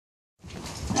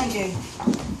Thank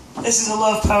you. This is a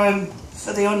love poem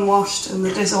for the unwashed and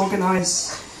the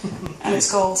disorganised, and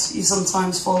it's called You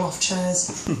Sometimes Fall Off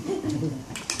Chairs.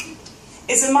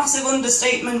 It's a massive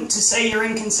understatement to say you're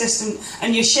inconsistent,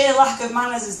 and your sheer lack of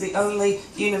manners is the only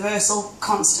universal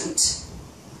constant.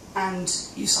 And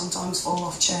you sometimes fall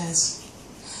off chairs.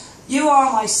 You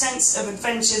are my sense of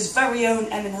adventure's very own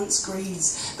eminence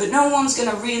grease, but no one's going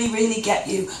to really get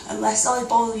you unless I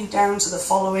boil you down to the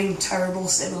following terrible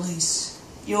similes.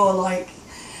 You're like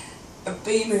a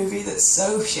B-movie that's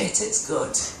so shit it's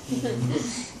good.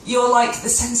 You're like the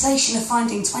sensation of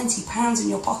finding £20 in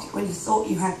your pocket when you thought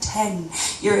you had 10.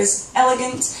 You're as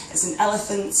elegant as an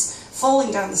elephant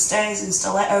falling down the stairs in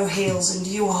stiletto heels, and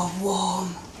you are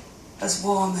warm as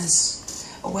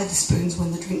a Wetherspoons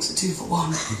when the drinks are 2 for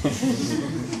 1.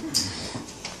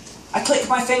 I click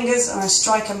my fingers and I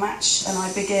strike a match and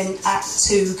I begin Act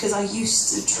 2, because I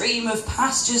used to dream of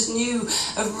pastures new,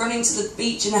 of running to the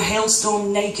beach in a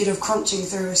hailstorm naked, of crunching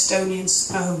through Estonian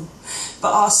snow.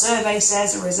 But our survey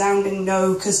says a resounding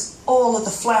no, because all of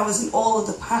the flowers and all of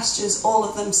the pastures, all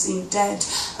of them seem dead,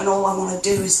 and all I want to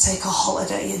do is take a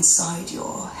holiday inside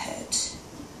your head.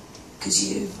 Because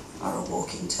you are a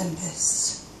walking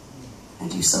tempest,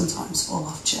 and you sometimes fall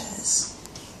off chairs.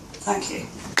 Thank you.